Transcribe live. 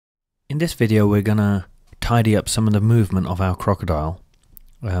In this video we're gonna tidy up some of the movement of our crocodile.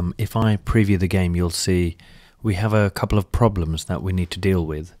 If I preview the game, you'll see we have a couple of problems that we need to deal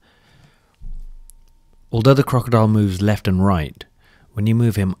with. Although the crocodile moves left and right, when you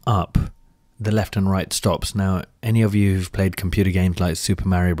move him up, the left and right stops. Now, any of you who've played computer games like Super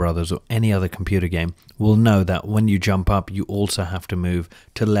Mario Brothers or any other computer game will know that when you jump up, you also have to move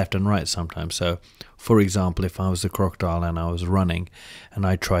to the left and right sometimes. So, for example, if I was the crocodile and I was running and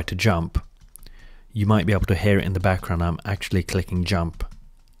I tried to jump, you might be able to hear it in the background. I'm actually clicking jump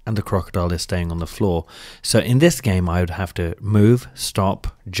and the crocodile is staying on the floor. So in this game, I would have to move,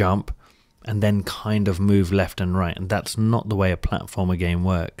 stop, jump, and then kind of move left and right. And that's not the way a platformer game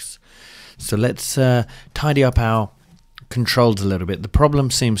works. So let's tidy up our controls a little bit. The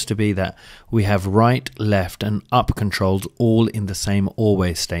problem seems to be that we have right, left and up controls all in the same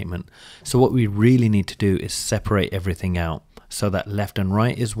always statement. So what we really need to do is separate everything out so that left and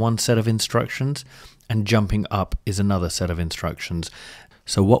right is one set of instructions and jumping up is another set of instructions.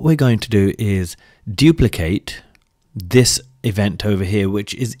 So what we're going to do is duplicate this event over here,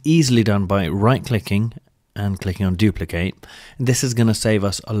 which is easily done by right clicking and clicking on duplicate. This is going to save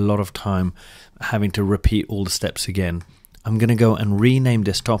us a lot of time having to repeat all the steps again. I'm going to go and rename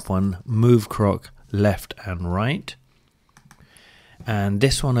this top one move croc left and right, and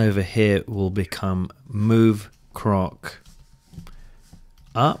this one over here will become move croc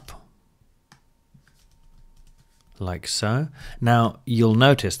up, like so. Now you'll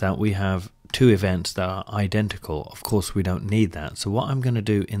notice that we have two events that are identical. Of course we don't need that, so what I'm going to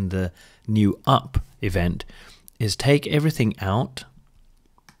do in the new up event is take everything out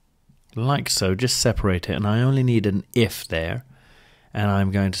like so, just separate it, and I only need an if there, and I'm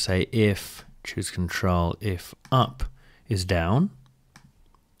going to say if, choose control, if up is down,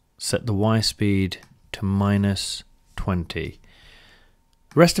 set the Y speed to -20. The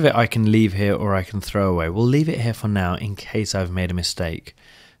rest of it I can leave here or I can throw away. We'll leave it here for now in case I've made a mistake.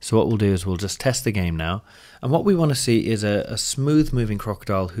 So what we'll do is we'll just test the game now, and what we want to see is a smooth moving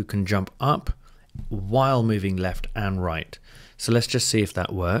crocodile who can jump up while moving left and right. So let's just see if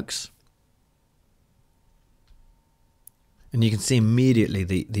that works. And you can see immediately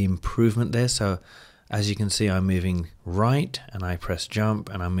the improvement there. So as you can see, I'm moving right and I press jump,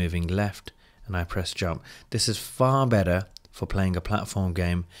 and I'm moving left and I press jump. This is far better for playing a platform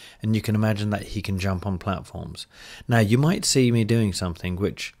game, and you can imagine that he can jump on platforms. Now you might see me doing something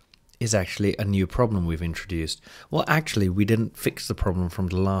which is actually a new problem we've introduced. Well, actually we didn't fix the problem from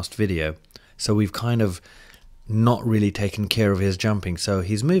the last video, so we've kind of not really taken care of his jumping. So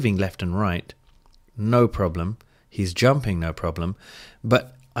he's moving left and right, no problem. He's jumping, no problem.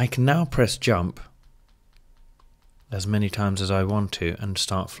 But I can now press jump as many times as I want to and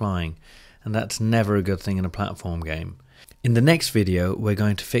start flying, and that's never a good thing in a platform game. In the next video, we're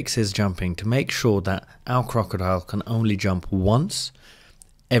going to fix his jumping to make sure that our crocodile can only jump once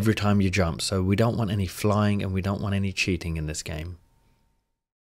every time you jump. So we don't want any flying and we don't want any cheating in this game.